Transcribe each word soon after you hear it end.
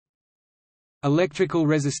Electrical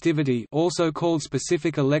resistivity, also called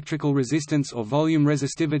specific electrical resistance or volume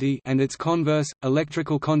resistivity, and its converse,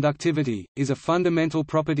 electrical conductivity, is a fundamental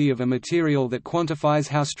property of a material that quantifies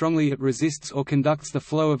how strongly it resists or conducts the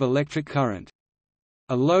flow of electric current.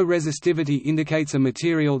 A low resistivity indicates a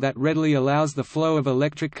material that readily allows the flow of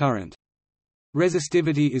electric current.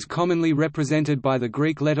 Resistivity is commonly represented by the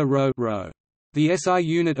Greek letter ρ. The SI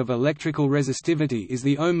unit of electrical resistivity is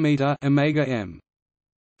the ohm meter omega m.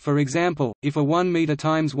 For example, if a 1 meter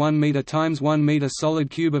times 1 meter times 1 meter solid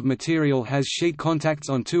cube of material has sheet contacts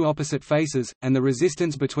on two opposite faces, and the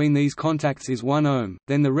resistance between these contacts is 1 ohm,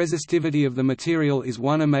 then the resistivity of the material is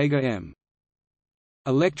 1 omega m.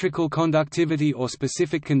 Electrical conductivity or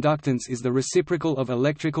specific conductance is the reciprocal of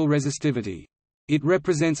electrical resistivity. It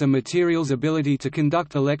represents a material's ability to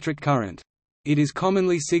conduct electric current. It is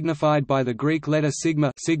commonly signified by the Greek letter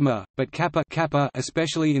sigma, but kappa,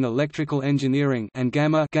 especially in electrical engineering, and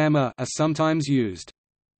gamma are sometimes used.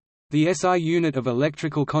 The SI unit of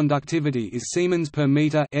electrical conductivity is Siemens per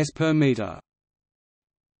meter, s per meter.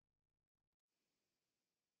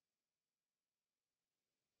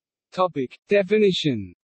 Topic: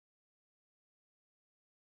 Definition.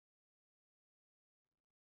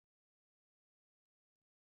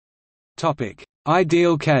 Topic: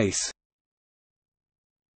 Ideal case.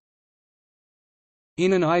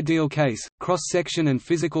 In an ideal case, cross-section and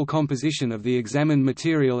physical composition of the examined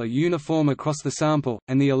material are uniform across the sample,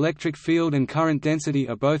 and the electric field and current density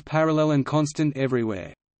are both parallel and constant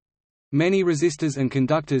everywhere. Many resistors and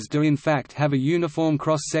conductors do in fact have a uniform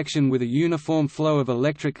cross-section with a uniform flow of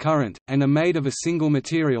electric current, and are made of a single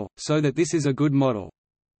material, so that this is a good model.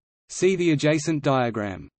 See the adjacent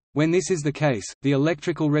diagram. When this is the case, the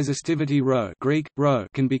electrical resistivity ρ, Greek, ρ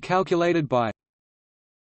can be calculated by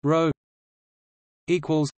ρ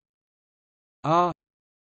equals R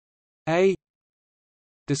A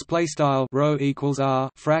display style ρ equals R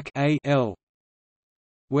frac A L,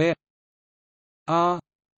 where R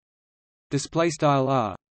display style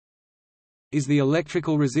R is the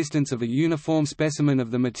electrical resistance of a uniform specimen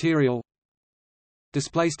of the material,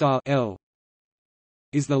 display style L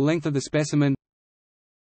is the length of the specimen,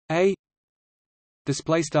 A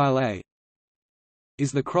display style A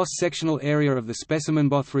is the cross-sectional area of the specimen.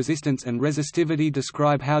 Both resistance and resistivity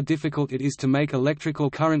describe how difficult it is to make electrical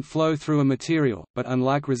current flow through a material, but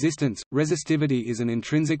unlike resistance, resistivity is an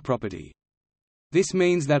intrinsic property. This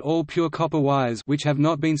means that all pure copper wires which have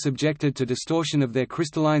not been subjected to distortion of their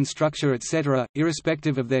crystalline structure etc.,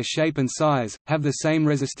 irrespective of their shape and size, have the same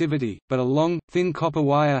resistivity, but a long, thin copper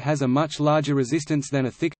wire has a much larger resistance than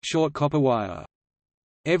a thick, short copper wire.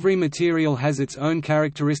 Every material has its own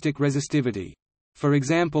characteristic resistivity. For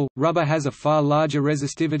example, rubber has a far larger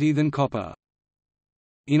resistivity than copper.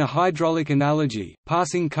 In a hydraulic analogy,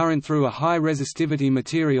 passing current through a high resistivity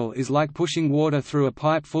material is like pushing water through a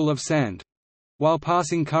pipe full of sand, while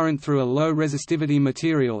passing current through a low resistivity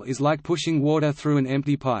material is like pushing water through an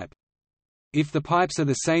empty pipe. If the pipes are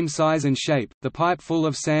the same size and shape, the pipe full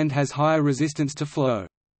of sand has higher resistance to flow.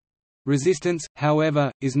 Resistance,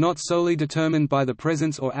 however, is not solely determined by the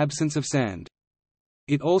presence or absence of sand.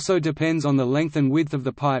 It also depends on the length and width of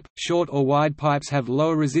the pipe. Short or wide pipes have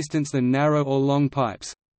lower resistance than narrow or long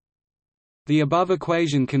pipes. The above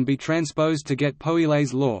equation can be transposed to get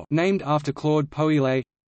Poilet's law, named after Claude Poilet.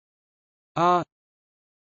 R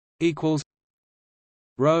equals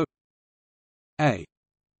ρ A.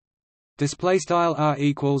 Display style R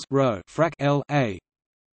equals ρ frac L A.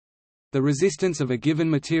 The resistance of a given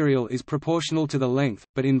material is proportional to the length,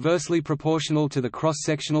 but inversely proportional to the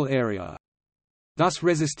cross-sectional area. Thus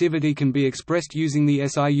resistivity can be expressed using the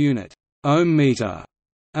SI unit ohm meter,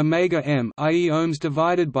 omega m, i.e. ohms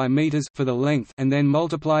divided by meters for the length and then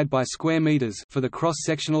multiplied by square meters for the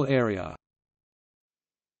cross-sectional area.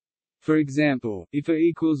 For example, if A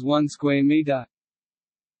equals 1 square meter,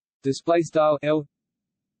 display style L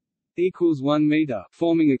equals 1 meter,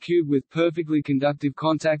 forming a cube with perfectly conductive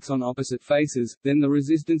contacts on opposite faces, then the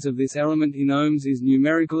resistance of this element in ohms is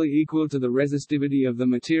numerically equal to the resistivity of the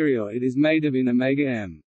material it is made of in omega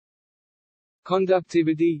m.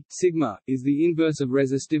 Conductivity, sigma, is the inverse of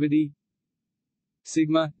resistivity.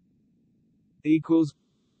 Sigma equals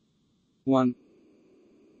 1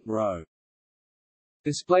 ρ.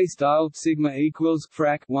 Display style sigma equals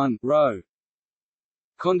frac 1 ρ.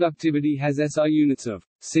 Conductivity has SI units of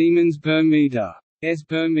Siemens per meter, s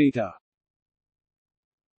per meter.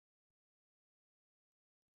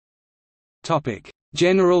 Topic: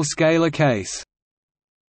 General scalar case.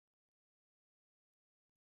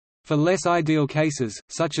 For less ideal cases,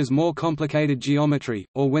 such as more complicated geometry,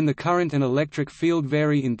 or when the current and electric field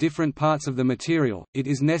vary in different parts of the material, it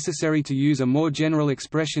is necessary to use a more general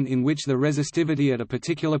expression in which the resistivity at a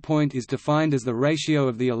particular point is defined as the ratio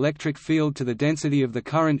of the electric field to the density of the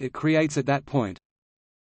current it creates at that point.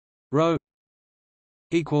 Rho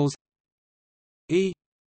equals E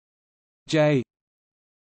J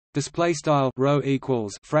display style rho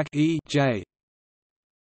equals frac E J,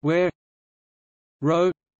 where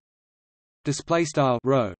rho display style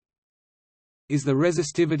rho is the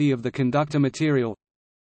resistivity of the conductor material,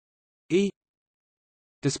 E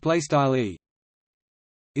display style E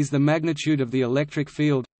is the magnitude of the electric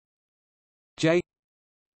field, J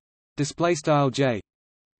display style J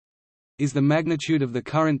is the magnitude of the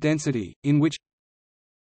current density, in which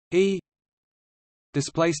E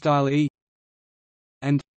display style E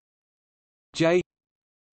and J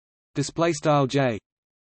display style J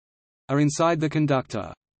are inside the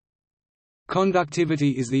conductor.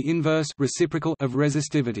 Conductivity is the inverse reciprocal of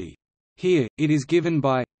resistivity. Here, it is given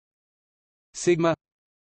by sigma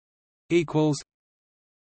equals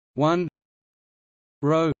 1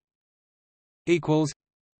 rho equals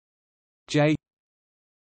J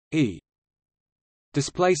E.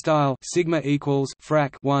 Display style sigma equals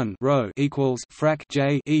frac 1 rho equals frac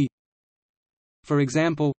J E. For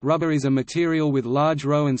example, rubber is a material with large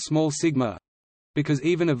ρ and small sigma, because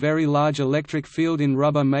even a very large electric field in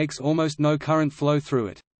rubber makes almost no current flow through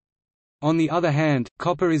it. On the other hand,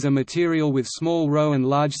 copper is a material with small ρ and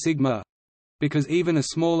large sigma, because even a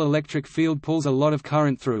small electric field pulls a lot of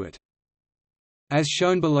current through it. As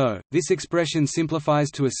shown below, this expression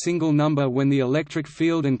simplifies to a single number when the electric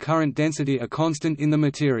field and current density are constant in the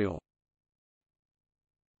material.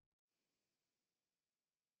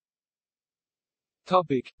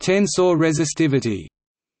 Tensor resistivity.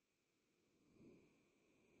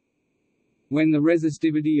 When the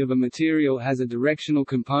resistivity of a material has a directional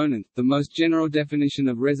component, the most general definition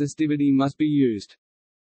of resistivity must be used.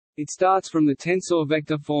 It starts from the tensor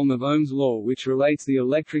vector form of Ohm's law, which relates the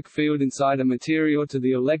electric field inside a material to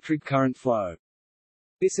the electric current flow.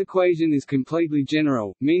 This equation is completely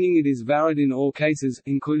general, meaning it is valid in all cases,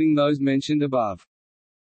 including those mentioned above.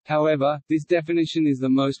 However, this definition is the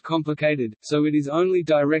most complicated, so it is only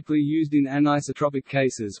directly used in anisotropic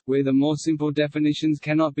cases, where the more simple definitions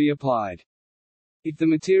cannot be applied. If the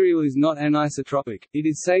material is not anisotropic, it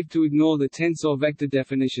is safe to ignore the tensor vector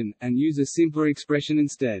definition, and use a simpler expression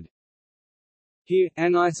instead. Here,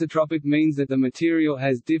 anisotropic means that the material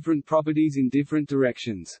has different properties in different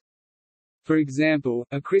directions. For example,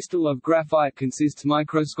 a crystal of graphite consists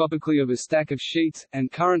microscopically of a stack of sheets,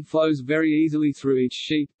 and current flows very easily through each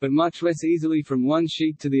sheet, but much less easily from one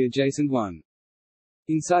sheet to the adjacent one.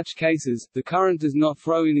 In such cases, the current does not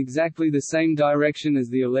flow in exactly the same direction as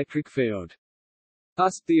the electric field.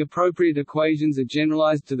 Thus, the appropriate equations are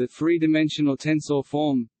generalized to the three-dimensional tensor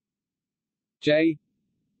form J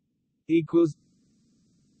equals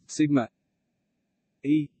sigma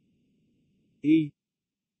E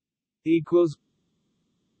equals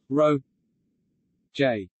rho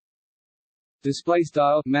J. Display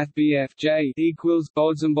style mathbf J equals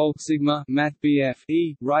Bold-Symbol sigma mathbf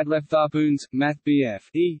E right left harpoons mathbf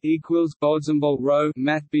E equals Bold-Symbol rho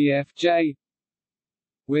mathbf J,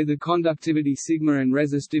 where the conductivity sigma and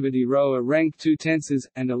resistivity ρ are rank 2 tensors,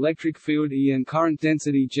 and electric field E and current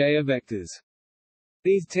density J are vectors.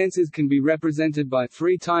 These tensors can be represented by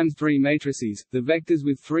 3 times 3 matrices, the vectors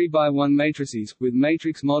with 3 by 1 matrices, with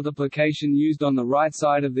matrix multiplication used on the right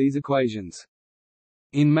side of these equations.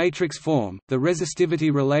 In matrix form, the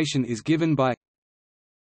resistivity relation is given by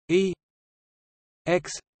E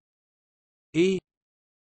x E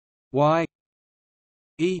y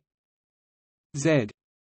E z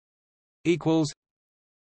equals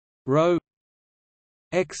rho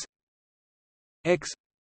x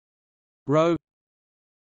rho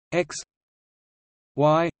x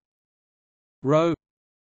y rho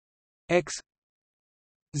x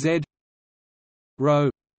z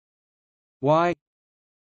rho y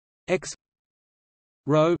x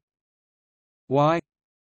rho y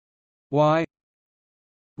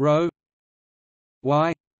rho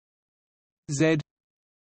y z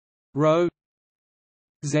rho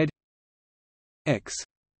z x.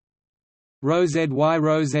 Rho z y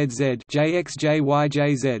rho z z jx jy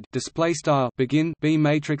jz display style begin b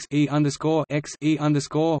matrix e underscore x e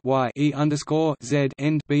underscore y e underscore z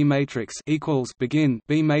end b matrix equals begin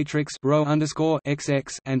b matrix rho underscore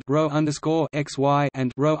xx and rho underscore xy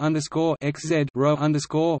and rho underscore xz rho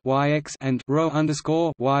underscore yx and rho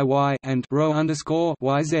underscore yy and rho underscore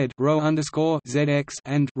yz rho underscore zx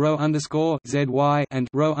and rho underscore zy and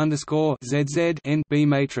rho underscore zz end b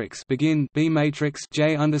matrix begin b matrix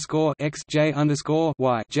j underscore x j underscore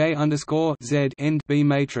y j underscore z end b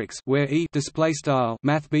matrix, where E display style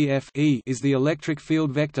mathbf E is the electric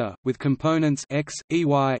field vector with components x, ey,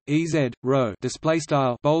 ez, rho display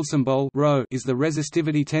style bold symbol rho is the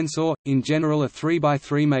resistivity tensor, in general a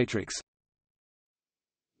 3×3 matrix.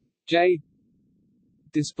 J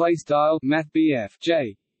display style mathbf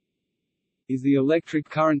J is the electric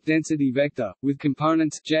current density vector, with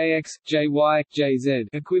components jx, jy, jz.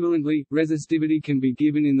 Equivalently, resistivity can be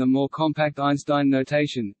given in the more compact Einstein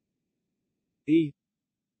notation E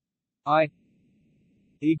I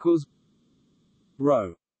equals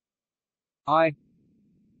rho I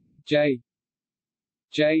j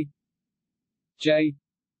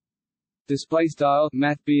display style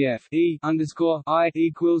mathbf E underscore I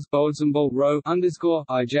equals bold symbol rho underscore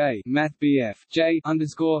ij mathbf J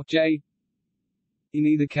underscore j. In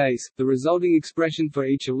either case, the resulting expression for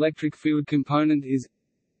each electric field component is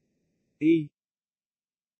E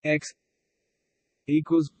x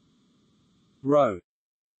equals rho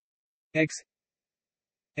x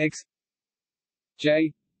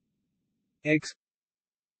j x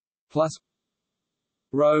plus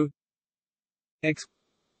rho x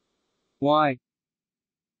y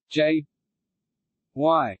j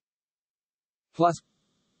y plus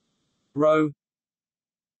rho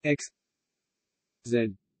x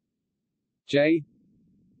z j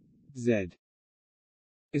z.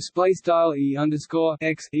 Display style E underscore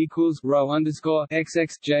x equals rho underscore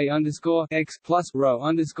xx j underscore x plus rho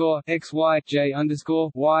underscore xy j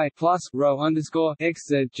underscore y plus rho underscore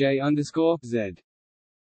xz j underscore z.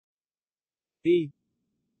 E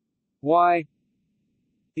y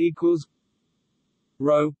equals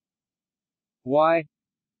rho y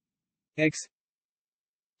x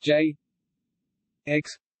j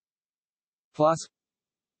x plus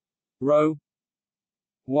rho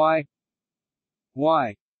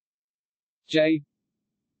y j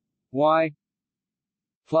y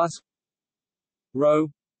plus rho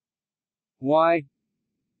y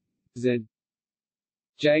z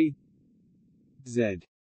j z.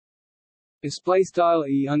 Display style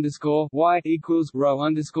E underscore y equals rho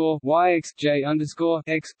underscore yx j underscore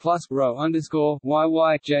x plus rho underscore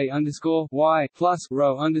yy j underscore y plus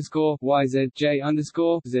rho underscore yz j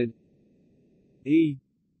underscore z. E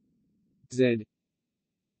z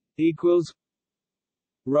equals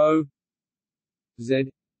rho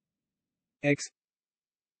z x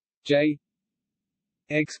j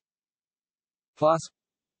x plus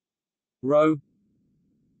rho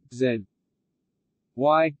z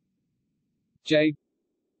y j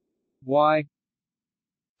y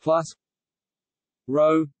plus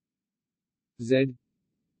rho z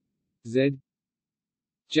z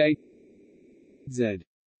j z.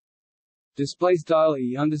 Display style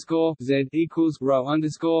E underscore Z equals rho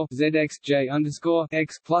underscore ZX J underscore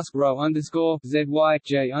X plus rho underscore ZY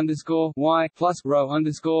J underscore Y plus rho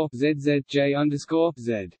underscore ZZ J underscore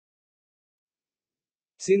Z.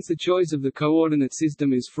 Since the choice of the coordinate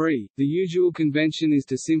system is free, the usual convention is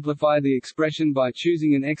to simplify the expression by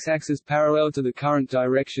choosing an x-axis parallel to the current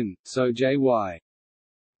direction, so Jy.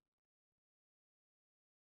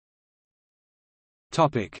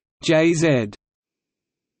 Topic Jz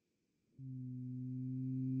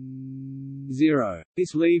 0.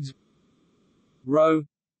 This leaves rho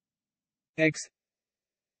x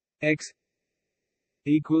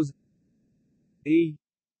equals E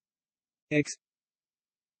x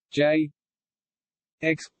j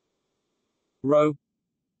x rho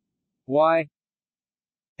y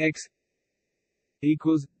x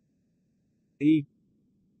equals E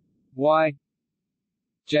y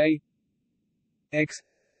j x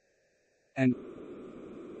and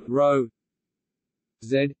rho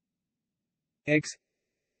z x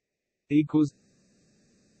equals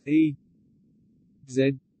E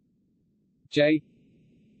z j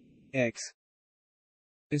x.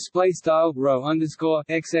 Display style rho underscore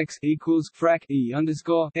xx equals frac E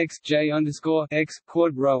underscore x j underscore x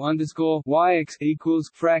quad rho underscore yx equals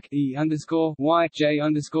frac E underscore y j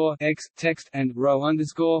underscore x text and rho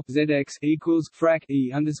underscore zx equals frac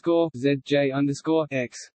E underscore z j underscore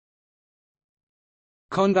x.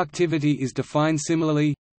 Conductivity is defined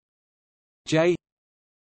similarly: J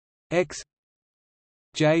x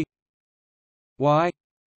j y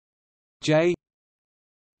J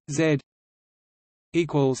Z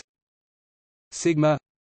equals sigma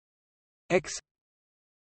x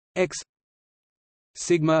x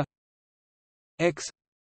sigma x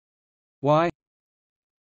y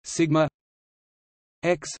sigma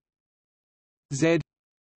x z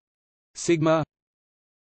sigma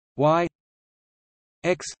y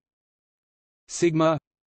x sigma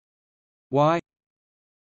y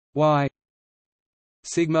y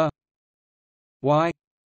sigma y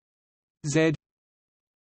z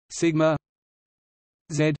sigma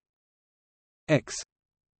z x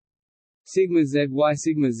sigma z y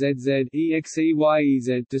sigma z z e x e y e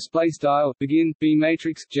z display style begin b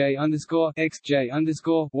matrix j underscore x j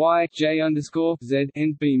underscore y j underscore z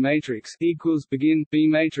end b matrix equals begin b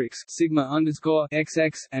matrix sigma underscore x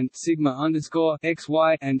x and sigma underscore x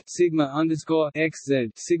y and sigma underscore x z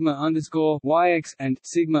sigma underscore y x and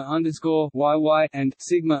sigma underscore y y and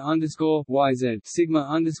sigma underscore y z sigma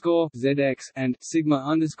underscore z x and sigma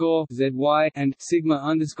underscore z y and sigma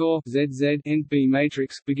underscore z z end b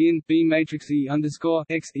matrix begin b matrix E underscore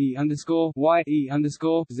X E underscore Y E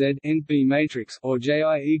underscore Z end B matrix or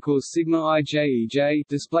JI equals sigma I J E J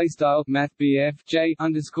display style math BF J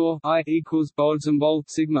underscore I equals bold symbol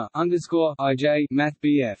sigma underscore I J math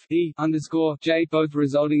BF E underscore J both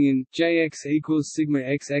resulting in JX equals sigma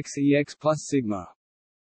X X E X plus sigma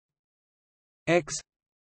X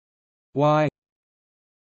Y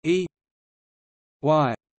E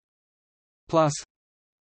Y plus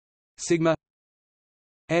sigma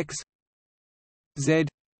X Z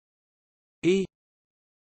E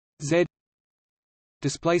Z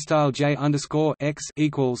display style J underscore X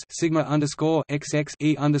equals sigma underscore X X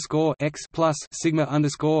E underscore X plus sigma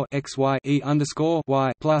underscore X Y E underscore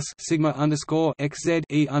Y plus sigma underscore X Z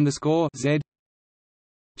E underscore Z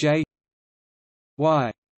J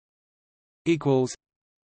Y equals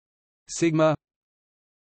sigma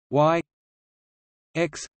Y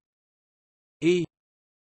X E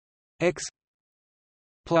X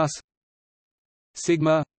plus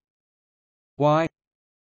sigma Y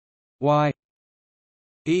Y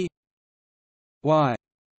E Y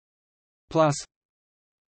plus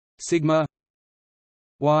sigma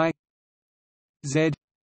Y Z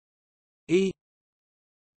E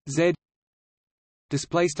Z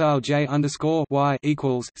display style J underscore Y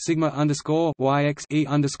equals sigma underscore Y X E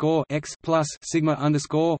underscore X plus sigma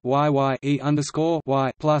underscore Y Y E underscore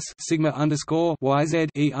Y plus sigma underscore Y Z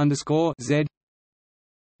E underscore Z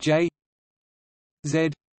J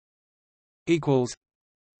Z equals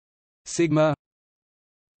sigma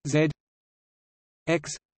Z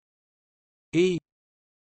X E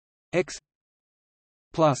X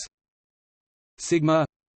plus sigma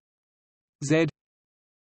Z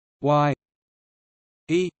Y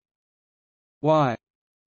E Y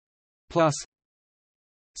plus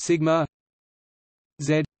sigma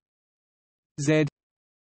Z Z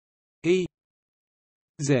E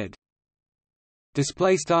Z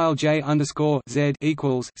display style J underscore Z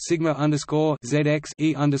equals sigma underscore ZX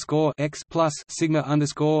E underscore X plus sigma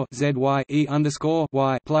underscore ZY E underscore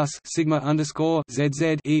Y plus sigma underscore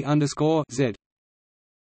ZZ E underscore Z.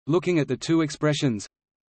 Looking at the two expressions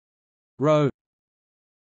rho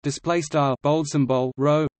display style bold symbol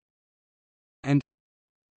rho and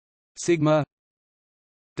sigma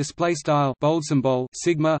display style bold symbol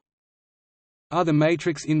sigma are the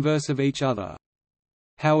matrix inverse of each other.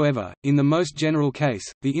 However, in the most general case,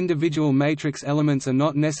 the individual matrix elements are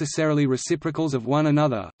not necessarily reciprocals of one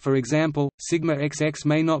another. For example, sigma XX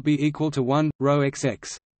may not be equal to 1 rho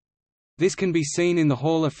XX. This can be seen in the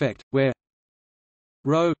Hall effect, where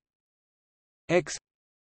rho x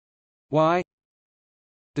y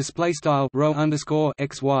display style rho underscore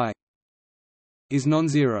xy is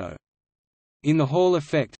non-zero. In the Hall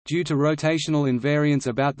effect, due to rotational invariance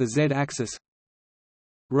about the z-axis,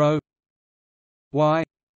 rho y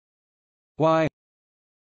y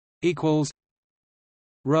equals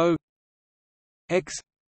rho x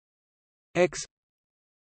x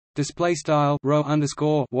display style rho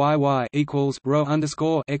underscore y y equals rho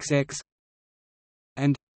underscore x x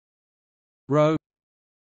and rho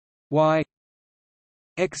y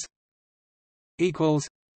x equals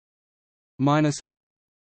minus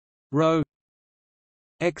rho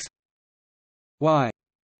x y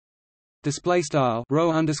display style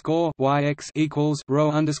rho underscore yx equals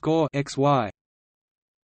rho underscore xy.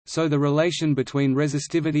 So the relation between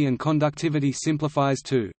resistivity and conductivity simplifies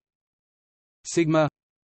to sigma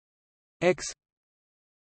x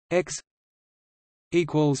x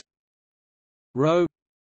equals rho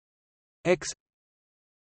x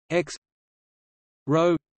x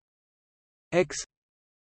rho x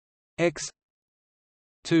x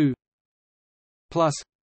 2 plus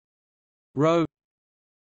rho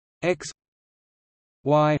x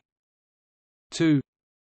y 2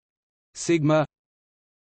 sigma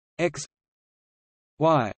x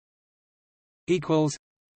y equals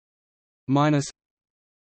minus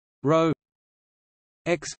rho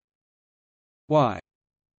x y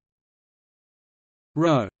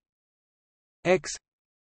rho x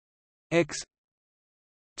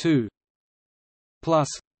 2 plus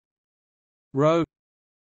rho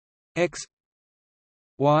x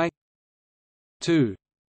y 2.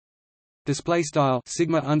 Display style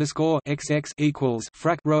sigma underscore xx equals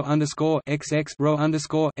frac rho underscore xx rho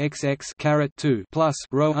underscore xx caret 2 plus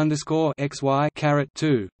rho underscore xy caret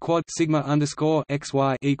 2 quad sigma underscore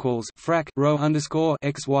xy equals frac rho underscore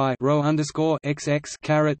xy rho underscore xx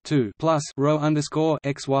caret 2 plus rho underscore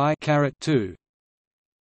xy caret 2.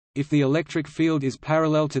 If the electric field is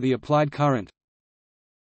parallel to the applied current,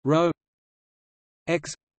 rho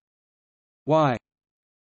x y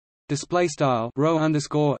display style rho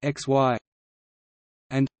underscore xy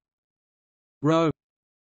and rho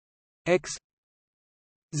x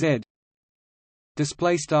z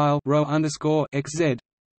display style rho underscore xz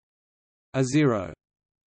are 0.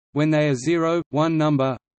 When they are 0, one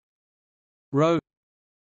number rho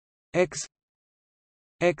x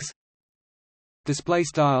display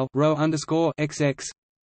style rho underscore xx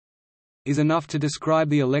is enough to describe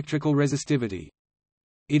the electrical resistivity.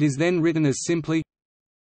 It is then written as simply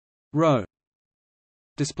rho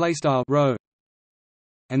display style rho,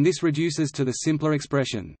 and this reduces to the simpler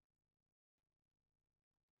expression.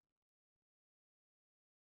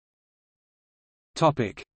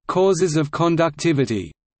 Topic: Causes of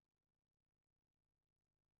conductivity.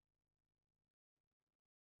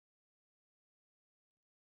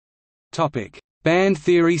 Topic: Band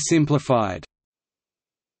theory simplified.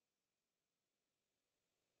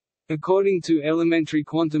 According to elementary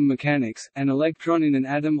quantum mechanics, an electron in an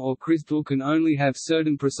atom or crystal can only have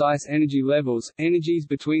certain precise energy levels. Energies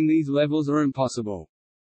between these levels are impossible.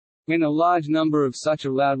 When a large number of such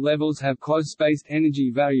allowed levels have close-spaced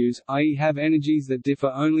energy values, i.e. have energies that differ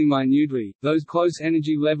only minutely, those close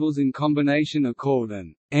energy levels in combination are called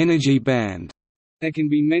an energy band. There can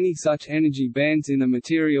be many such energy bands in a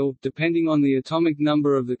material, depending on the atomic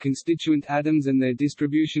number of the constituent atoms and their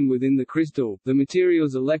distribution within the crystal. The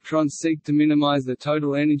material's electrons seek to minimize the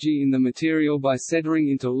total energy in the material by settling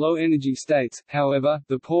into low-energy states. However,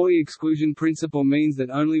 the Pauli exclusion principle means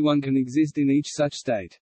that only one can exist in each such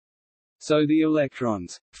state. So the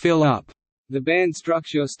electrons fill up the band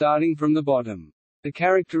structure starting from the bottom. The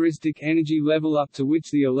characteristic energy level up to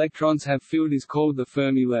which the electrons have filled is called the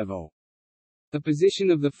Fermi level. The position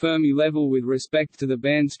of the Fermi level with respect to the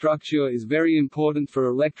band structure is very important for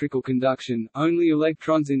electrical conduction. Only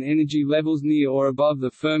electrons in energy levels near or above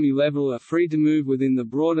the Fermi level are free to move within the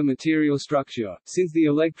broader material structure, since the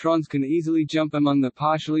electrons can easily jump among the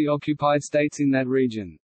partially occupied states in that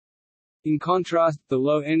region. In contrast, the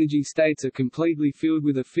low-energy states are completely filled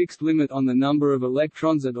with a fixed limit on the number of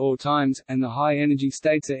electrons at all times, and the high-energy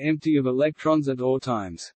states are empty of electrons at all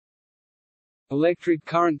times. Electric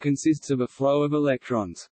current consists of a flow of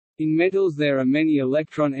electrons. In metals there are many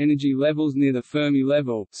electron energy levels near the Fermi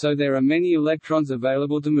level, so there are many electrons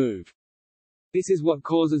available to move. This is what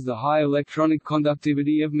causes the high electronic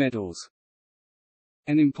conductivity of metals.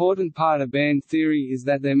 An important part of band theory is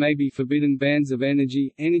that there may be forbidden bands of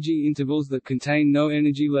energy intervals that contain no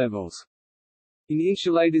energy levels. In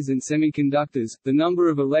insulators and semiconductors, the number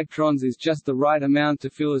of electrons is just the right amount to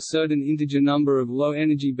fill a certain integer number of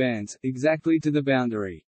low-energy bands, exactly to the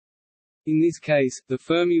boundary. In this case, the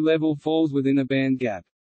Fermi level falls within a band gap.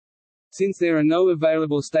 Since there are no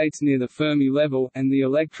available states near the Fermi level, and the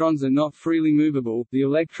electrons are not freely movable, the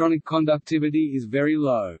electronic conductivity is very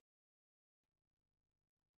low.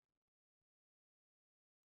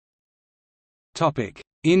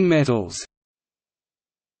 In metals.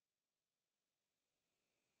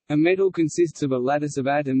 A metal consists of a lattice of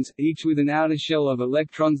atoms, each with an outer shell of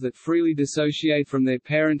electrons that freely dissociate from their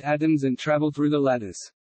parent atoms and travel through the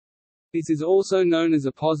lattice. This is also known as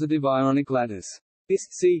a positive ionic lattice. This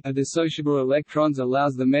a dissociable electrons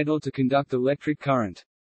allows the metal to conduct electric current.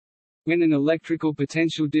 When an electrical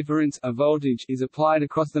potential difference, a voltage, is applied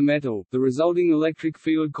across the metal, the resulting electric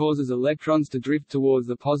field causes electrons to drift towards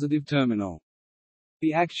the positive terminal.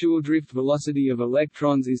 The actual drift velocity of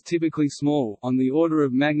electrons is typically small, on the order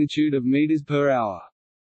of magnitude of meters per hour.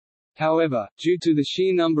 However, due to the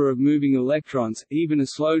sheer number of moving electrons, even a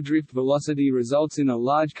slow drift velocity results in a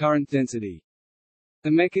large current density. The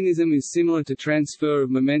mechanism is similar to transfer of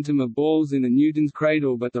momentum of balls in a Newton's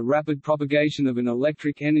cradle, but the rapid propagation of an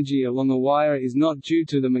electric energy along a wire is not due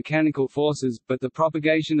to the mechanical forces, but the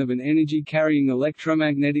propagation of an energy-carrying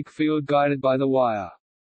electromagnetic field guided by the wire.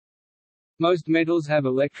 Most metals have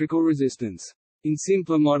electrical resistance. In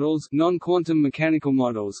simpler models, non-quantum mechanical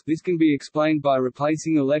models, this can be explained by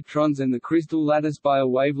replacing electrons and the crystal lattice by a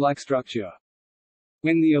wave-like structure.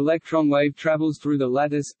 When the electron wave travels through the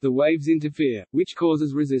lattice, the waves interfere, which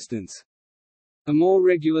causes resistance. The more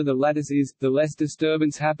regular the lattice is, the less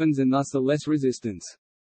disturbance happens and thus the less resistance.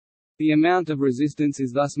 The amount of resistance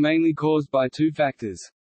is thus mainly caused by two factors.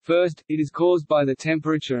 First, it is caused by the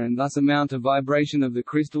temperature and thus amount of vibration of the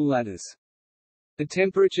crystal lattice. The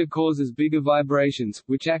temperature causes bigger vibrations,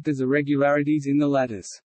 which act as irregularities in the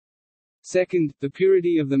lattice. Second, the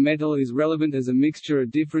purity of the metal is relevant as a mixture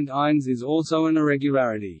of different ions is also an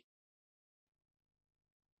irregularity.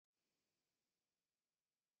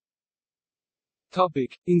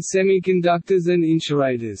 In semiconductors and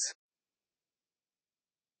insulators.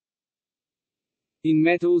 In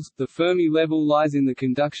metals, the Fermi level lies in the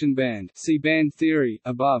conduction band, see band theory,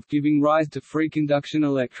 above, giving rise to free conduction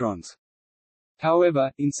electrons.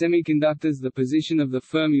 However, in semiconductors the position of the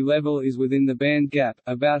Fermi level is within the band gap,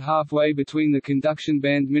 about halfway between the conduction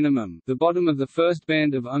band minimum, the bottom of the first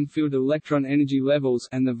band of unfilled electron energy levels,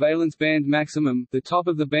 and the valence band maximum, the top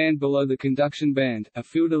of the band below the conduction band, of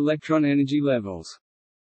filled electron energy levels.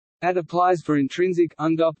 That applies for intrinsic,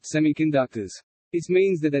 undoped semiconductors. This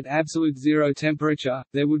means that at absolute zero temperature,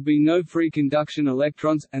 there would be no free conduction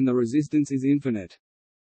electrons, and the resistance is infinite.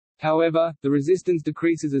 However, the resistance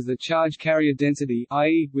decreases as the charge carrier density,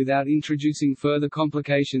 i.e., without introducing further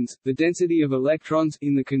complications, the density of electrons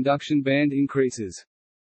in the conduction band increases.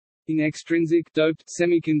 In extrinsic doped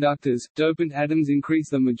semiconductors, dopant atoms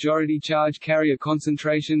increase the majority charge carrier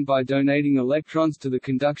concentration by donating electrons to the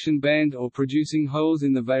conduction band or producing holes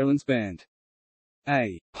in the valence band.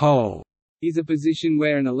 A hole is a position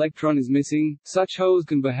where an electron is missing. Such holes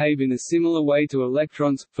can behave in a similar way to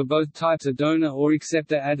electrons. For both types of donor or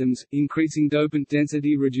acceptor atoms, increasing dopant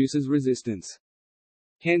density reduces resistance.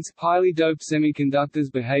 Hence, highly doped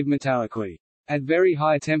semiconductors behave metallically. At very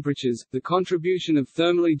high temperatures, the contribution of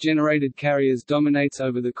thermally generated carriers dominates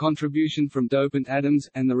over the contribution from dopant atoms,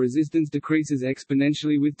 and the resistance decreases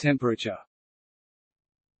exponentially with temperature.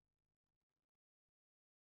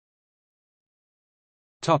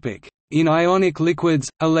 In ionic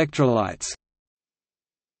liquids, electrolytes.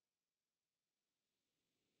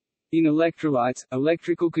 In electrolytes,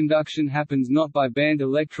 electrical conduction happens not by band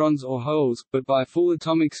electrons or holes, but by full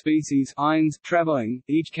atomic species ions traveling,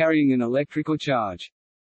 each carrying an electrical charge.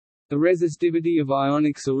 The resistivity of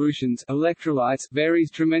ionic solutions electrolytes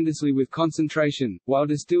varies tremendously with concentration. While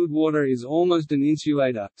distilled water is almost an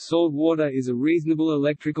insulator, salt water is a reasonable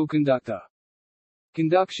electrical conductor.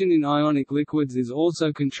 Conduction in ionic liquids is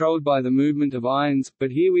also controlled by the movement of ions, but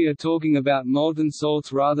here we are talking about molten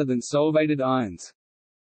salts rather than solvated ions.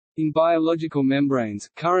 In biological membranes,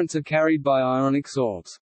 currents are carried by ionic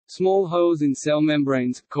salts. Small holes in cell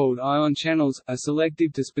membranes, called ion channels, are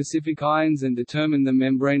selective to specific ions and determine the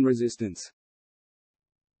membrane resistance.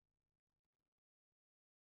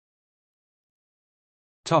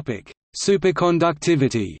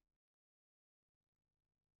 Superconductivity.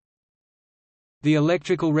 The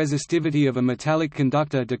electrical resistivity of a metallic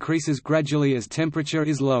conductor decreases gradually as temperature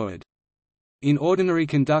is lowered. In ordinary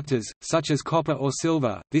conductors, such as copper or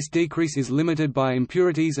silver, this decrease is limited by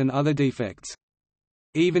impurities and other defects.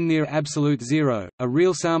 Even near absolute zero, a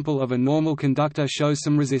real sample of a normal conductor shows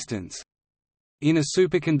some resistance. In a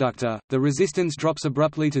superconductor, the resistance drops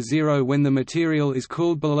abruptly to zero when the material is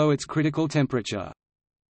cooled below its critical temperature.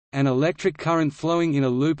 An electric current flowing in a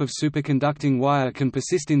loop of superconducting wire can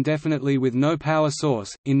persist indefinitely with no power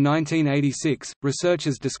source. In 1986,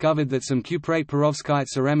 researchers discovered that some cuprate perovskite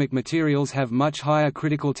ceramic materials have much higher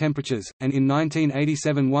critical temperatures, and in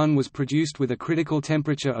 1987 one was produced with a critical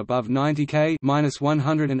temperature above 90 K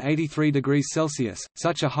 (-183 degrees Celsius).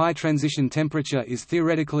 Such a high transition temperature is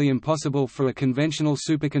theoretically impossible for a conventional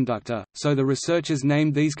superconductor, so the researchers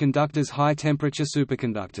named these conductors high-temperature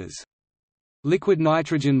superconductors. Liquid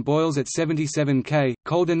nitrogen boils at 77 K,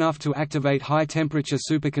 cold enough to activate high-temperature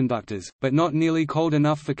superconductors, but not nearly cold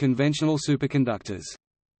enough for conventional superconductors.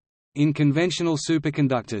 In conventional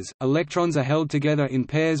superconductors, electrons are held together in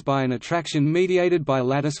pairs by an attraction mediated by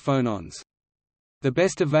lattice phonons. The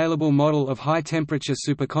best available model of high-temperature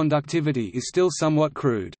superconductivity is still somewhat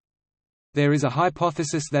crude. There is a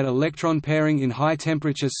hypothesis that electron pairing in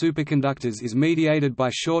high-temperature superconductors is mediated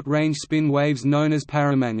by short-range spin waves known as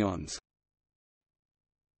paramagnons.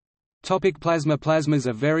 Plasma. Plasmas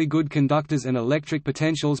are very good conductors and electric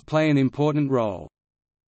potentials play an important role.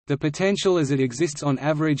 The potential as it exists on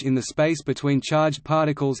average in the space between charged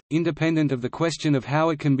particles, independent of the question of how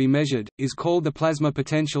it can be measured, is called the plasma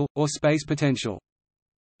potential, or space potential.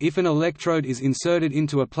 If an electrode is inserted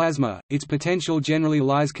into a plasma, its potential generally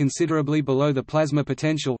lies considerably below the plasma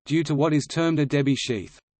potential, due to what is termed a Debye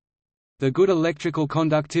sheath. The good electrical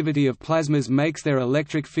conductivity of plasmas makes their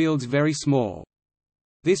electric fields very small.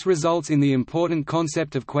 This results in the important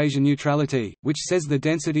concept of quasi-neutrality, which says the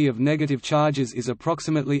density of negative charges is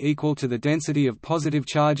approximately equal to the density of positive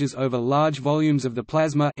charges over large volumes of the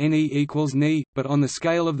plasma, Ne equals Ni, but on the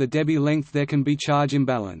scale of the Debye length there can be charge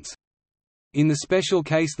imbalance. In the special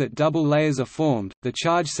case that double layers are formed, the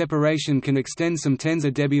charge separation can extend some tens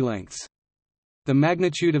of Debye lengths. The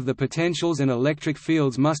magnitude of the potentials and electric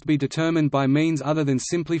fields must be determined by means other than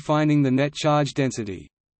simply finding the net charge density.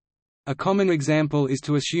 A common example is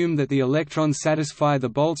to assume that the electrons satisfy the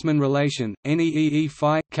Boltzmann relation, NEEE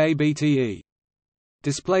phi kBTE.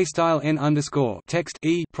 Display style n underscore text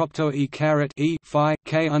e propto e caret e phi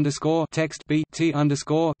k underscore text b t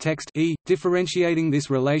underscore text e. Differentiating this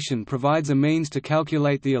relation provides a means to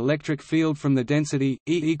calculate the electric field from the density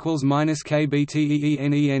E equals minus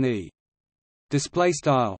kBTEENENE. Display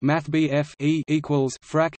style mathbf e equals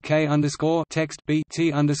frac k underscore text b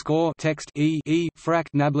t underscore text e frac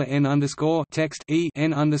nabla n underscore text e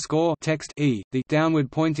n underscore text e. The downward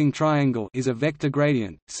pointing triangle is a vector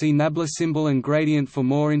gradient. See nabla symbol and gradient for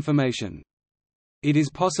more information. It is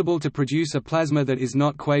possible to produce a plasma that is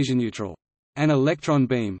not quasi-neutral. An electron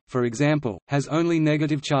beam, for example, has only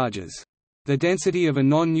negative charges. The density of a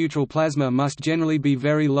non-neutral plasma must generally be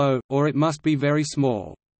very low, or it must be very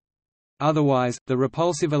small. Otherwise, the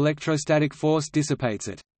repulsive electrostatic force dissipates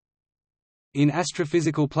it. In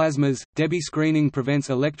astrophysical plasmas, Debye screening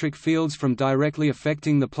prevents electric fields from directly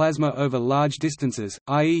affecting the plasma over large distances,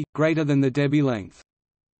 i.e., greater than the Debye length.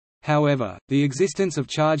 However, the existence of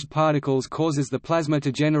charged particles causes the plasma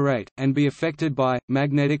to generate, and be affected by,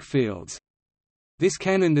 magnetic fields. This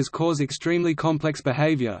can and does cause extremely complex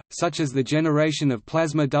behavior, such as the generation of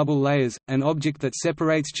plasma double layers, an object that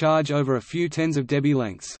separates charge over a few tens of Debye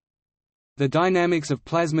lengths. The dynamics of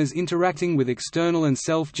plasmas interacting with external and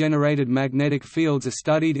self-generated magnetic fields are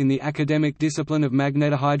studied in the academic discipline of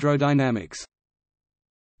magnetohydrodynamics.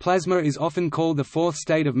 Plasma is often called the fourth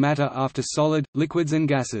state of matter after solid, liquids and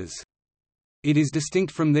gases. It is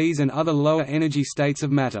distinct from these and other lower energy states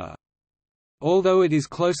of matter. Although it is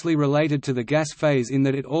closely related to the gas phase in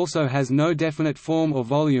that it also has no definite form or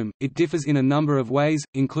volume, it differs in a number of ways,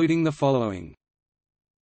 including the following.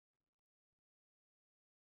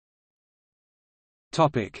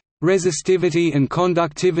 Resistivity and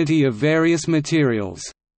conductivity of various materials.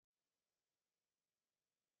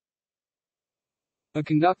 A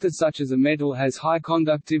conductor such as a metal has high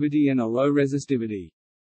conductivity and a low resistivity.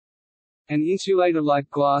 An insulator like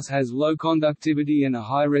glass has low conductivity and a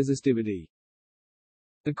high resistivity.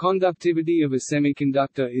 The conductivity of a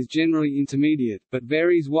semiconductor is generally intermediate, but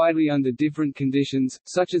varies widely under different conditions,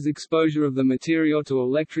 such as exposure of the material to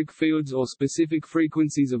electric fields or specific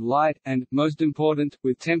frequencies of light, and, most important,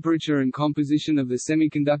 with temperature and composition of the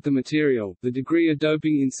semiconductor material. The degree of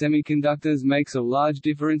doping in semiconductors makes a large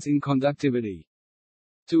difference in conductivity.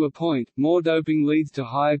 To a point, more doping leads to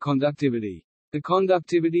higher conductivity. The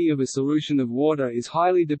conductivity of a solution of water is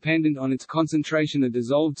highly dependent on its concentration of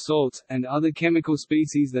dissolved salts, and other chemical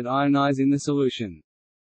species that ionize in the solution.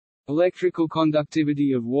 Electrical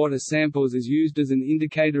conductivity of water samples is used as an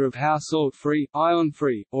indicator of how salt-free,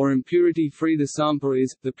 ion-free, or impurity-free the sample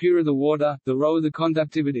is. The purer the water, the lower the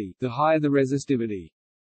conductivity, the higher the resistivity.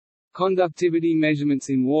 Conductivity measurements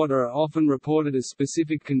in water are often reported as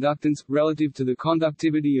specific conductance, relative to the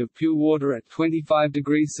conductivity of pure water at 25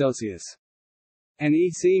 degrees Celsius. An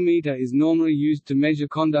EC meter is normally used to measure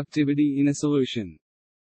conductivity in a solution.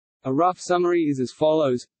 A rough summary is as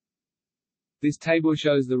follows. This table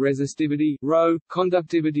shows the resistivity, ρ,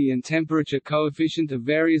 conductivity and temperature coefficient of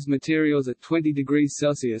various materials at 20 degrees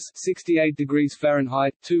Celsius 68 degrees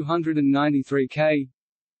Fahrenheit, 293 K.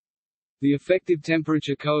 The effective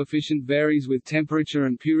temperature coefficient varies with temperature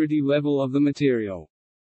and purity level of the material.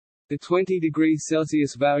 The 20 degrees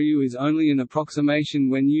Celsius value is only an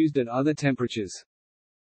approximation when used at other temperatures.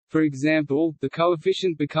 For example, the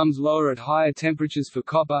coefficient becomes lower at higher temperatures for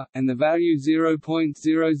copper, and the value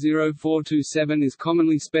 0.00427 is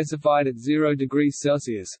commonly specified at 0 degrees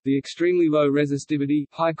Celsius. The extremely low resistivity,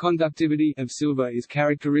 high conductivity of silver is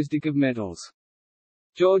characteristic of metals.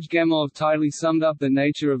 George Gamow tightly summed up the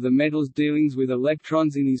nature of the metal's dealings with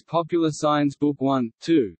electrons in his popular science book 1,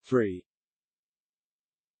 2, 3.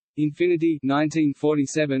 Infinity,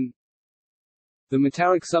 1947. The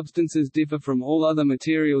metallic substances differ from all other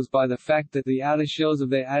materials by the fact that the outer shells of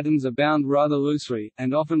their atoms are bound rather loosely,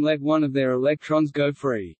 and often let one of their electrons go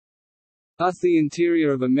free. Thus the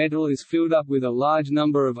interior of a metal is filled up with a large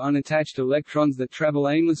number of unattached electrons that travel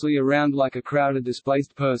aimlessly around like a crowd of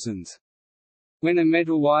displaced persons. When a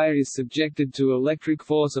metal wire is subjected to electric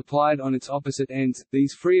force applied on its opposite ends,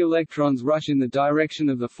 these free electrons rush in the direction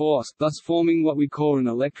of the force, thus forming what we call an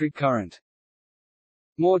electric current.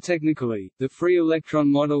 More technically, the free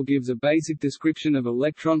electron model gives a basic description of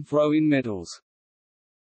electron flow in metals.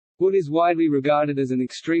 Wood is widely regarded as an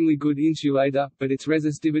extremely good insulator, but its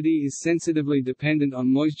resistivity is sensitively dependent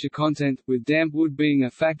on moisture content, with damp wood being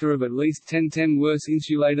a factor of at least 10 worse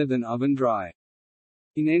insulator than oven-dry.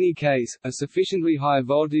 In any case, a sufficiently high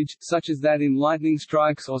voltage, such as that in lightning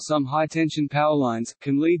strikes or some high-tension power lines,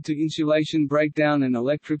 can lead to insulation breakdown and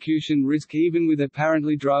electrocution risk even with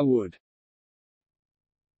apparently dry wood.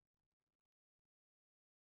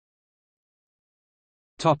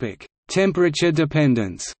 Temperature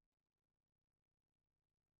dependence.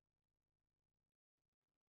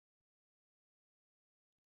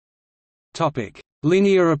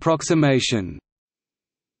 Linear approximation.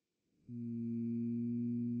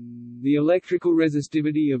 The electrical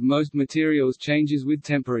resistivity of most materials changes with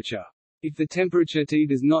temperature. If the temperature T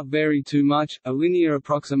does not vary too much, a linear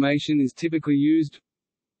approximation is typically used.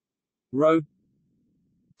 Rho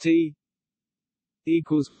T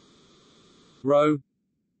equals rho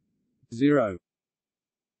 0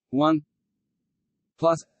 1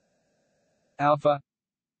 plus alpha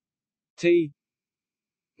T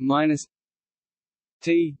minus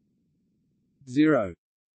T 0.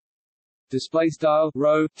 Display style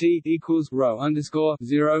rho T equals rho underscore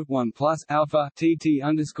 0 1 plus alpha T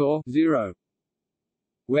underscore 0,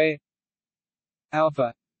 where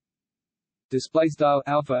alpha display style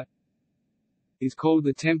alpha is called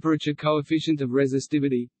the temperature coefficient of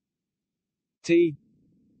resistivity. T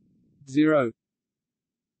 0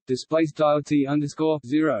 display style T underscore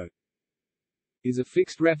 0 is a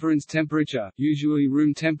fixed reference temperature, usually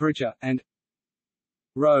room temperature, and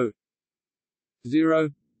rho 0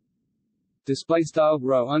 display style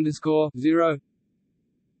rho underscore 0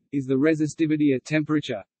 is the resistivity at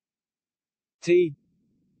temperature T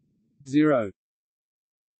 0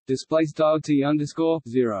 display style T underscore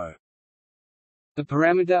 0. The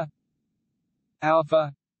parameter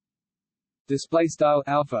alpha display style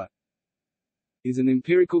alpha is an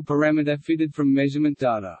empirical parameter fitted from measurement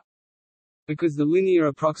data. Because the linear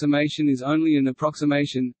approximation is only an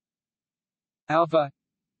approximation, alpha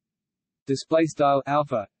display style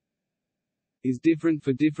alpha is different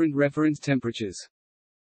for different reference temperatures.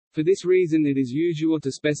 For this reason it is usual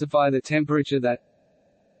to specify the temperature that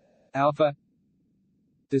alpha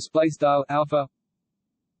display style alpha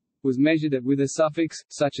was measured at with a suffix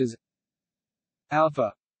such as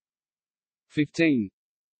alpha 15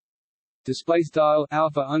 display style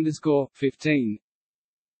alpha underscore 15,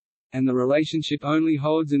 and the relationship only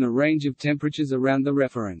holds in a range of temperatures around the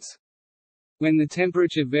reference. When the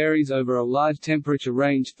temperature varies over a large temperature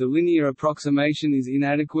range, the linear approximation is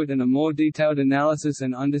inadequate and a more detailed analysis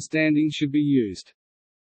and understanding should be used.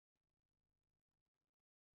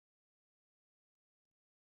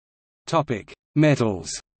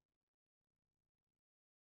 Metals.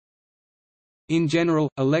 In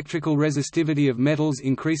general, electrical resistivity of metals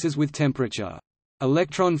increases with temperature.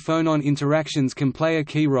 Electron-phonon interactions can play a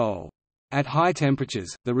key role. At high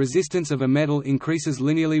temperatures, the resistance of a metal increases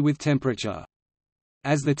linearly with temperature.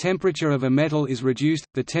 As the temperature of a metal is reduced,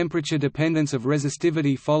 the temperature dependence of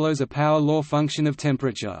resistivity follows a power law function of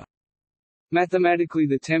temperature. Mathematically,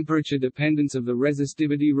 the temperature dependence of the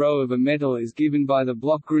resistivity ρ of a metal is given by the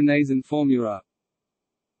Bloch-Gruneisen formula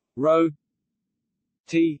ρ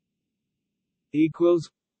T equals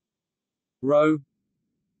ρ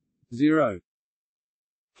 0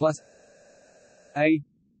 plus A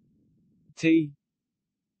T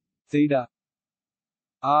theta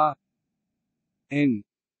R N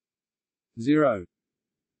 0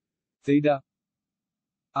 theta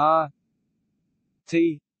R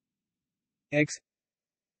T X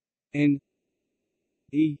N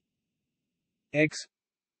E X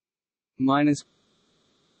minus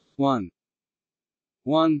 1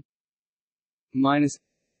 minus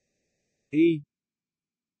E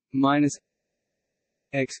minus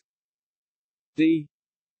X D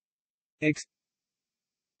X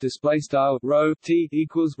display style rho T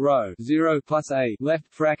equals rho 0 plus A left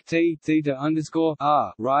frac T theta underscore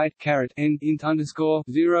R right caret N int underscore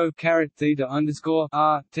 0 caret theta underscore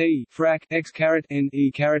R T frac X caret N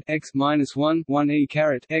E caret X minus 1 E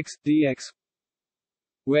caret X dx,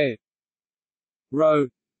 where rho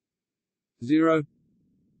 0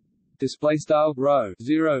 display style rho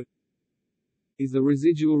 0 is the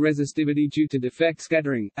residual resistivity due to defect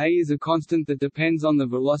scattering. A is a constant that depends on the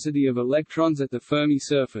velocity of electrons at the Fermi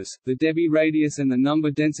surface, the Debye radius and the number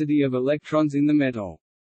density of electrons in the metal.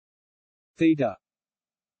 Theta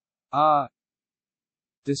r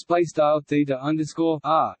display style theta underscore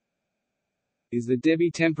r is the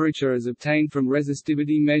Debye temperature as obtained from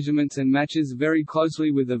resistivity measurements and matches very closely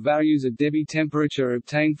with the values of Debye temperature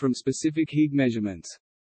obtained from specific heat measurements.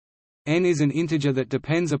 N is an integer that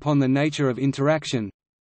depends upon the nature of interaction.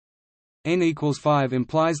 N equals 5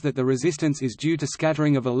 implies that the resistance is due to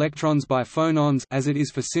scattering of electrons by phonons, as it is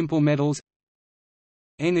for simple metals.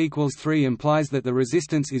 N equals 3 implies that the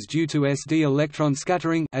resistance is due to SD electron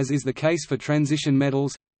scattering, as is the case for transition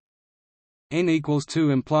metals. N equals 2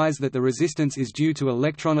 implies that the resistance is due to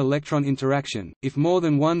electron-electron interaction, if more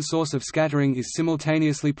than one source of scattering is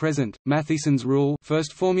simultaneously present. Matheson's rule,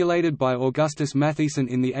 first formulated by Augustus Matheson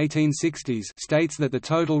in the 1860s, states that the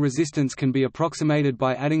total resistance can be approximated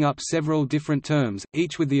by adding up several different terms,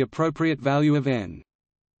 each with the appropriate value of N.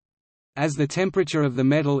 As the temperature of the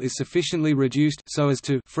metal is sufficiently reduced so as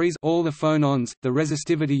to freeze all the phonons, the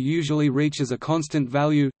resistivity usually reaches a constant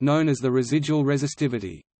value, known as the residual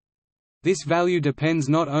resistivity. This value depends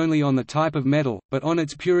not only on the type of metal, but on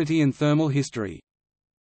its purity and thermal history.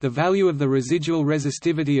 The value of the residual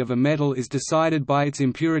resistivity of a metal is decided by its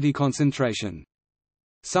impurity concentration.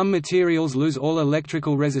 Some materials lose all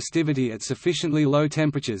electrical resistivity at sufficiently low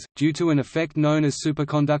temperatures, due to an effect known as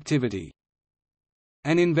superconductivity.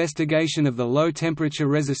 An investigation of the low-temperature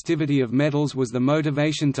resistivity of metals was the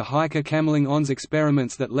motivation to Heike Kamerlingh-Onnes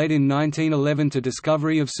experiments that led in 1911 to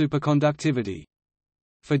discovery of superconductivity.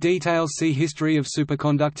 For details see History of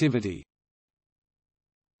superconductivity.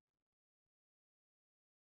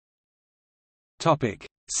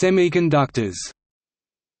 Semiconductors.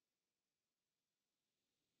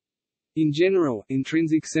 In general,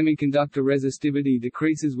 intrinsic semiconductor resistivity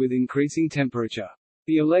decreases with increasing temperature.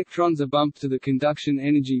 The electrons are bumped to the conduction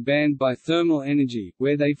energy band by thermal energy,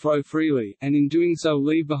 where they flow freely, and in doing so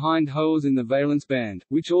leave behind holes in the valence band,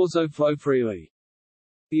 which also flow freely.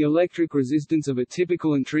 The electric resistance of a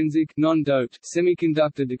typical intrinsic non-doped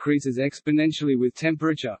semiconductor decreases exponentially with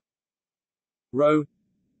temperature. Rho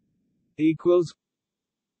equals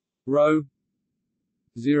rho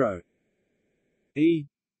 0 E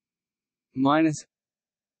minus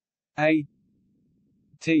A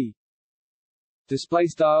T. Display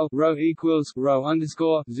style rho equals rho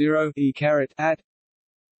underscore 0 E caret at.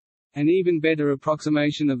 An even better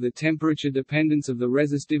approximation of the temperature dependence of the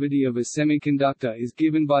resistivity of a semiconductor is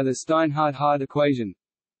given by the Steinhardt-Hart equation.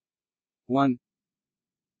 1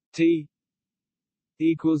 T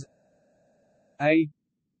equals A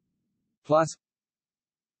plus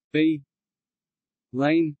B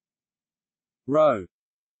lane rho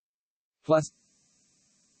plus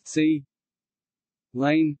C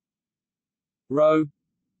lane rho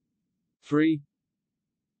 3.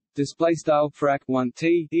 Display style frac 1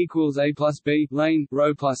 T equals A plus B lane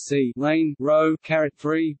rho plus C lane rho caret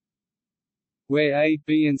 3, where A,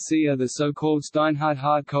 B, and C are the so-called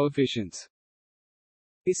Steinhardt-Hart coefficients.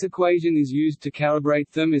 This equation is used to calibrate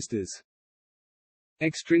thermistors.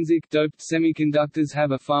 Extrinsic doped semiconductors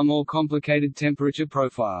have a far more complicated temperature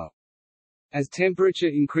profile. As temperature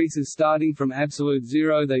increases starting from absolute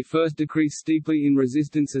zero, they first decrease steeply in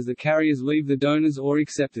resistance as the carriers leave the donors or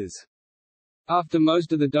acceptors. After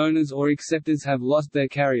most of the donors or acceptors have lost their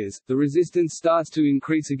carriers, the resistance starts to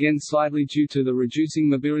increase again slightly due to the reducing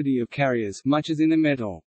mobility of carriers, much as in a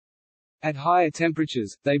metal. At higher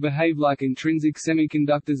temperatures, they behave like intrinsic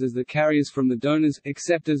semiconductors as the carriers from the donors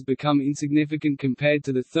acceptors become insignificant compared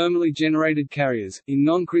to the thermally generated carriers. In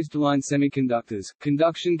non-crystalline semiconductors,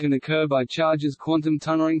 conduction can occur by charges quantum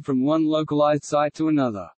tunneling from one localized site to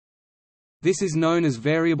another. This is known as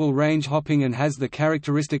variable range hopping and has the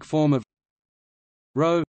characteristic form of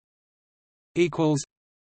rho equals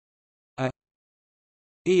a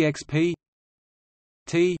exp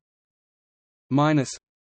t minus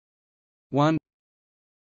 1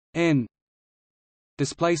 n.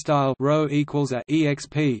 Display style rho equals a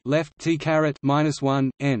exp left t caret minus 1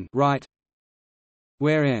 n right,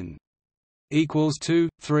 where n equals 2,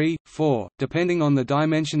 3, 4, depending on the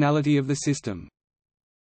dimensionality of the system.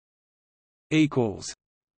 Equals.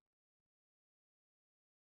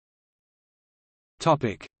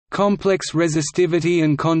 Topic: Complex resistivity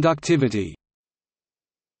and conductivity.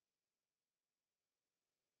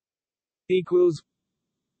 Equals.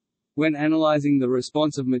 When analyzing the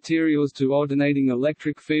response of materials to alternating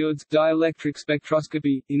electric fields dielectric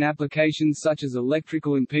spectroscopy, in applications such as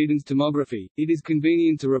electrical impedance tomography, it is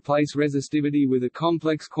convenient to replace resistivity with a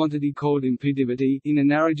complex quantity called impedivity, in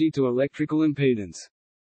analogy to electrical impedance.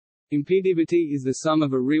 Impedivity is the sum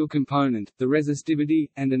of a real component, the resistivity,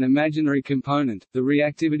 and an imaginary component, the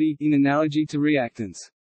reactivity, in analogy to reactance.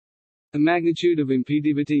 The magnitude of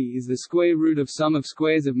impedivity is the square root of sum of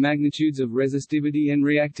squares of magnitudes of resistivity and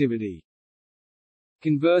reactivity.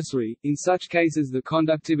 Conversely, in such cases the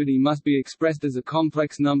conductivity must be expressed as a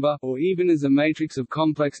complex number, or even as a matrix of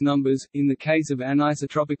complex numbers, in the case of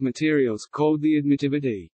anisotropic materials called the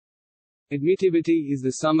admittivity. Admittivity is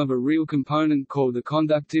the sum of a real component called the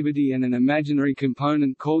conductivity and an imaginary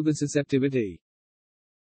component called the susceptivity.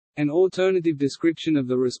 An alternative description of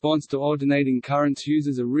the response to alternating currents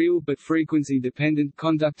uses a real but frequency-dependent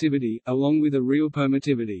conductivity, along with a real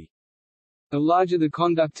permittivity. The larger the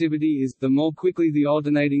conductivity is, the more quickly the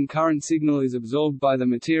alternating current signal is absorbed by the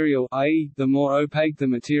material, i.e., the more opaque the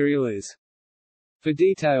material is. For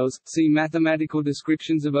details, see mathematical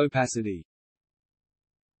descriptions of opacity.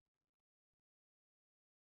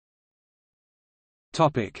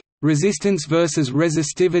 Topic: Resistance versus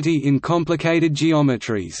resistivity in complicated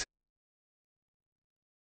geometries.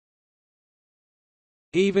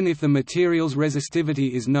 Even if the material's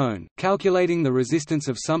resistivity is known, calculating the resistance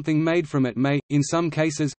of something made from it may, in some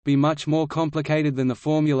cases, be much more complicated than the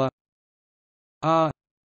formula R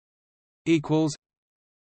equals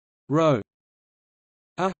ρ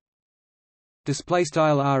A. Display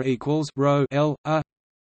style R equals ρ L A.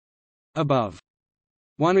 Above.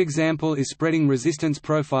 One example is spreading resistance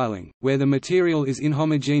profiling, where the material is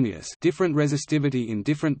inhomogeneous, different resistivity in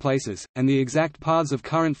different places, and the exact paths of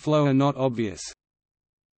current flow are not obvious.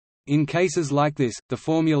 In cases like this, the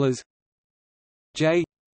formulas J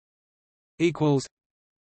equals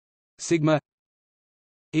sigma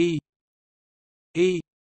E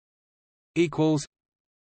equals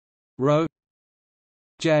ρ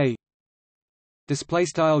J. Display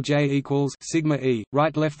style J equals sigma E,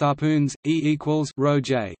 right left harpoons, E equals ρ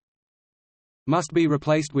J, must be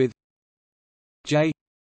replaced with J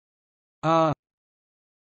R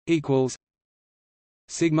equals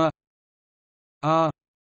sigma R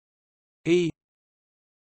E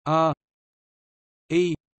R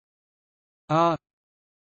E R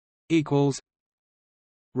equals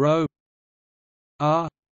ρ R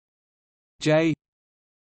J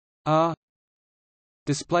R.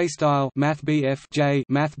 Display style mathbf J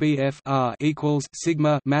mathbf R equals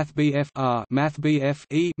sigma mathbf R mathbf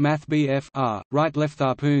E mathbf R, right left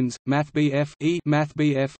harpoons, mathbf E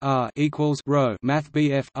mathbf R equals ρ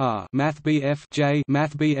mathbf R mathbf J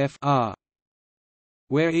mathbf R,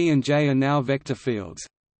 where E and J are now vector fields.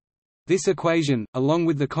 This equation, along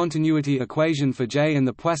with the continuity equation for J and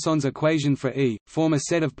the Poisson's equation for E, form a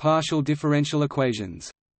set of partial differential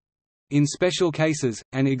equations. In special cases,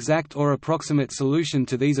 an exact or approximate solution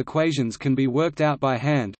to these equations can be worked out by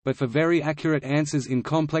hand, but for very accurate answers in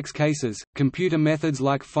complex cases, computer methods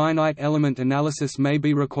like finite element analysis may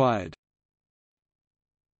be required.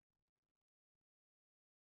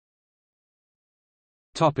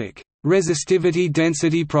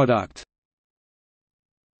 Resistivity-density product.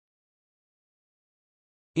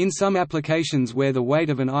 In some applications where the weight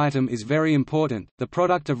of an item is very important, the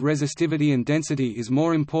product of resistivity and density is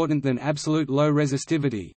more important than absolute low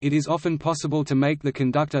resistivity. It is often possible to make the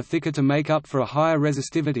conductor thicker to make up for a higher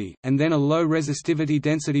resistivity, and then a low resistivity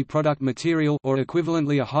density product material, or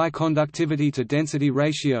equivalently a high conductivity to density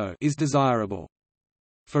ratio, is desirable.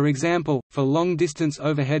 For example, for long-distance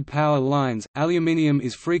overhead power lines, aluminium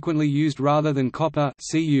is frequently used rather than copper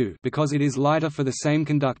Cu because it is lighter for the same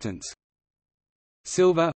conductance.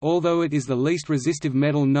 Silver, although it is the least resistive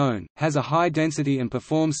metal known, has a high density and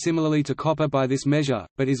performs similarly to copper by this measure,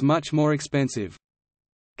 but is much more expensive.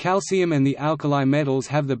 Calcium and the alkali metals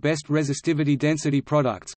have the best resistivity density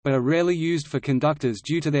products, but are rarely used for conductors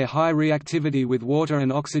due to their high reactivity with water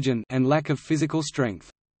and oxygen, and lack of physical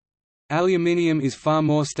strength. Aluminium is far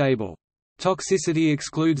more stable. Toxicity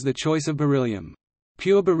excludes the choice of beryllium.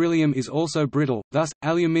 Pure beryllium is also brittle, thus,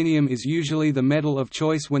 aluminium is usually the metal of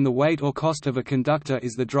choice when the weight or cost of a conductor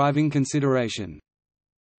is the driving consideration.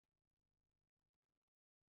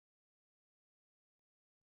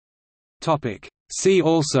 See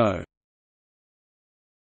also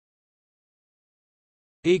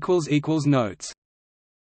Notes